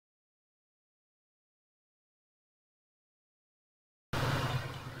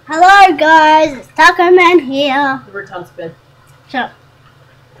Hello guys, it's Taco Man here. The return spin. Shut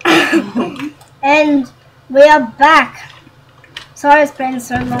up. And we are back. Sorry it's been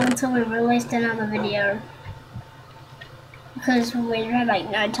so long until we released another video. Because we had like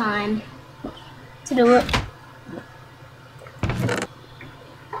no time to do it.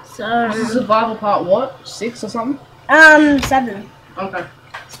 So This is survival part what? 6 or something? 7. Okay.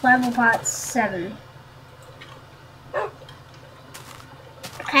 Survival part 7.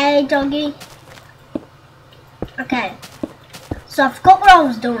 Okay, doggy. Okay. So I forgot what I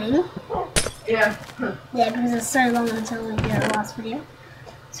was doing. Yeah. Yeah, because it's so long until we did the last video.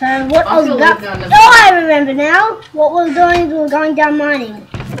 So what I was still about... living on the- Oh, I remember now. What we're doing is we're going down mining.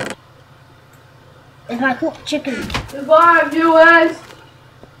 It's my cooked chicken. Goodbye, viewers!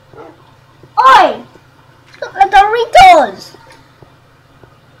 Oi! Look at the Doritos!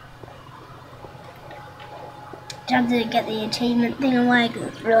 Tried to get the achievement thing away because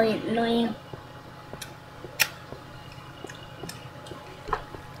it's really annoying.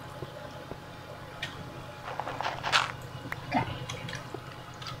 Okay.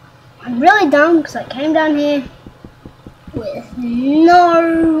 I'm really dumb because I came down here with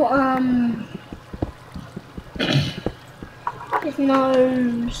no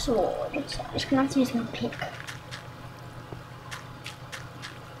sword, so I'm just gonna have to use my pick.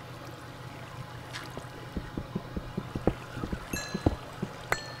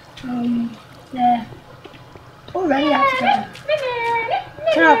 Yeah. Already have to go.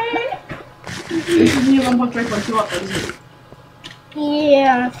 Shut up. This is new 1.3.2 update, isn't it?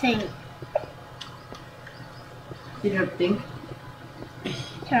 Yeah, I think. You don't think?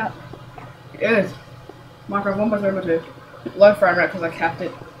 Shut up. It is. Minecraft 1.3.2. Low frame rate because I capped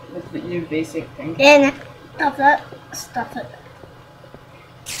it with the new basic thing. Yeah, stop that. Stop it.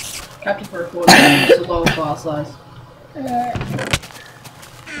 Capped it for recording. It's a lower file size.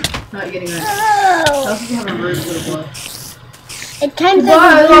 Not getting it. Oh! How's you have a rude little boy? It came through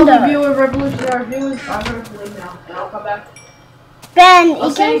Goodbye, the window. lovely viewer, revolutionary viewers. I'm going to leave now, and I'll come back. Ben, I'll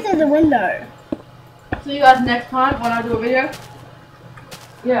it came see. through the window. See you guys next time when I do a video.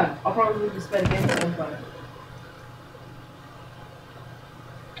 Yeah, I'll probably just spend game sometime.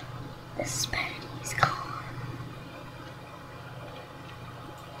 The spade is gone.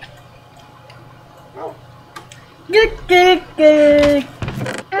 Do do do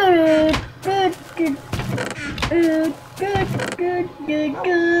do do do do do do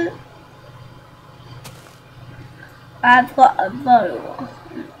do. I've got a bow.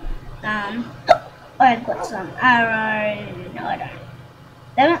 I've got some arrows. No, I don't.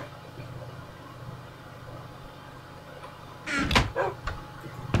 Damn it.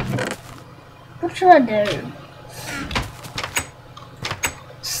 What should I do?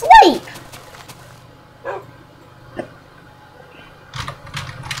 Sleep!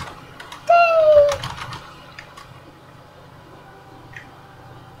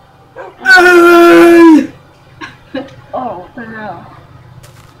 Oh, no.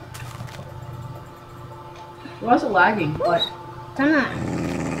 Why is it lagging? Like, Don't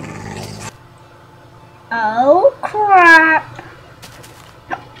know. Oh, crap.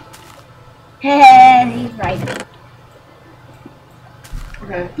 He's raped.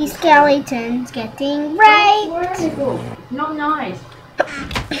 okay. The skeleton's getting Where raped. are they go? Not nice.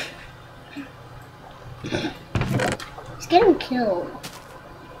 He's getting killed.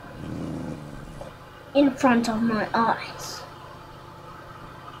 In front of my eyes.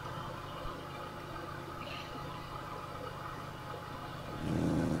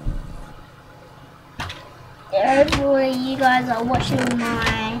 Hopefully you guys are watching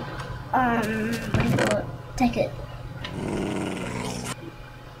my, what do you call it? Take it.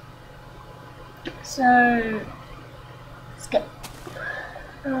 So, let's go.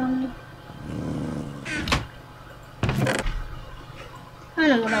 I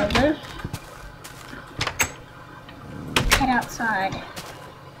know what I'll do. Head outside.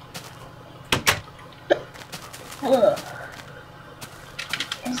 Ugh.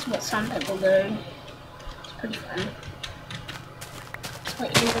 This is what some people do. It's pretty fun. It's what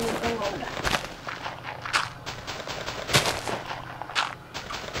you do when you grow older.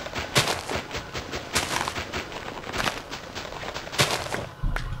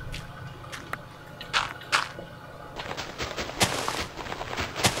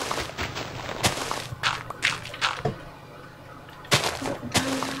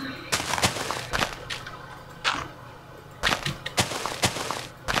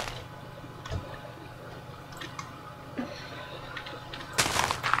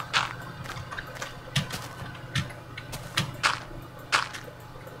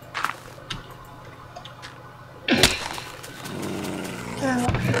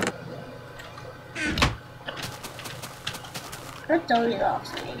 story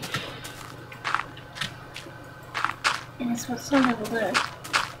loves me. And it's what some people do. It's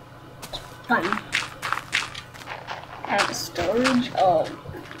fun. I have a storage of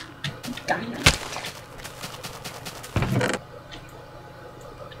dynamite.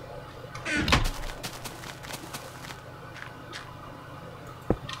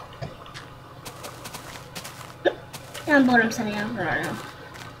 I'm bored, I'm setting up right now.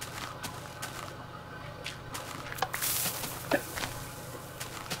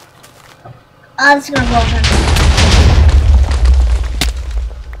 Oh, this is gonna blow him.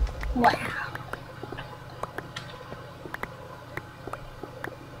 Wow.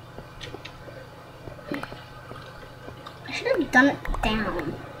 I should have done it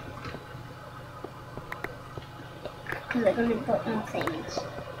down. Because they're gonna put more things.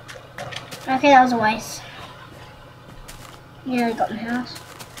 Okay, that was a waste. Yeah, I got my house.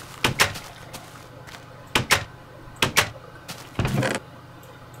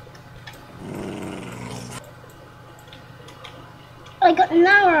 I got an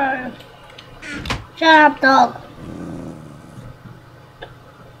arrow. Shut up, dog.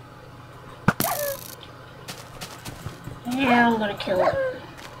 Yeah, I'm gonna kill it.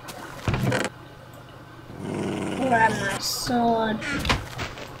 Grab my sword.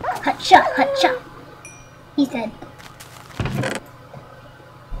 Hutcha, hutcha. He said.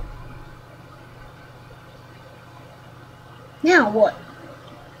 Now what?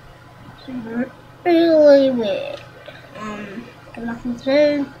 It's really weird. Got nothing to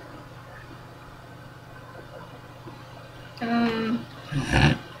do.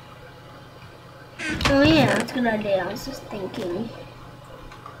 Oh yeah, that's a good idea. I was just thinking.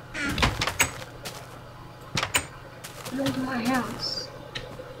 Where's my house?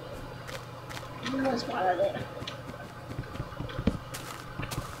 Where's my idea?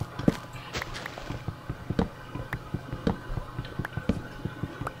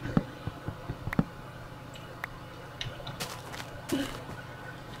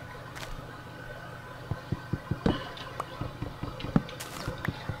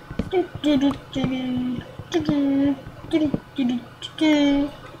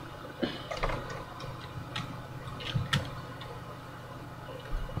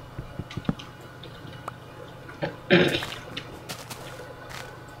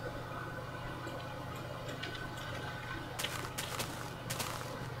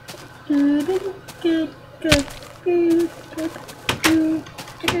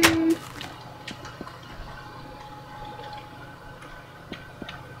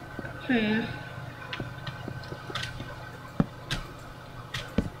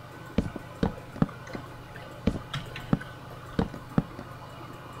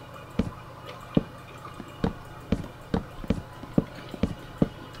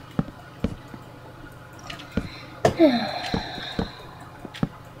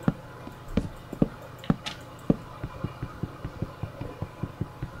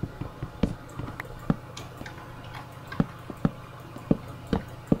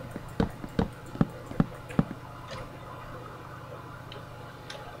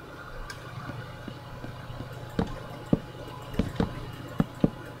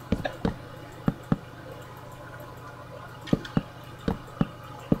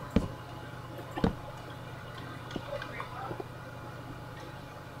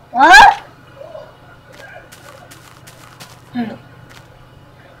 What?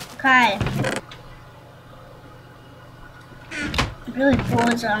 Okay. I'm really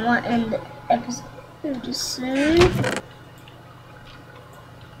bored, so I want to end the episode just soon.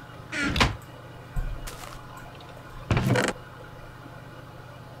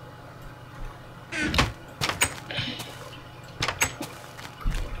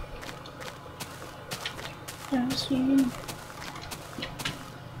 Soon.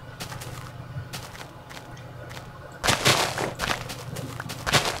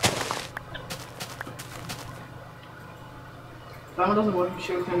 Timer doesn't work, you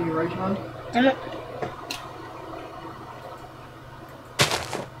should turn your right hand. Damn it.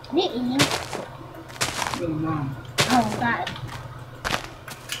 Me? Good mom. Oh, God.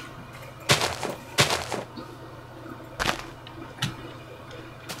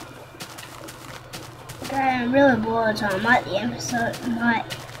 Okay, I'm really bored, so I might end the episode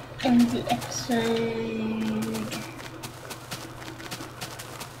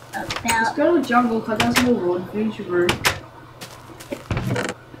Let's about. go to the jungle because that's more road things you bro.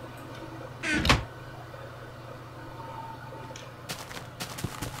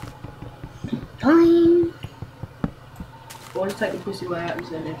 Fine. Or just take the pussy way out and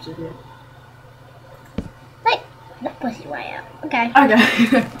send an episode here. Take the pussy way out. Okay.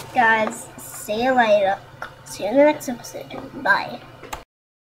 Okay. Guys, see you later. See you in the next episode. Bye.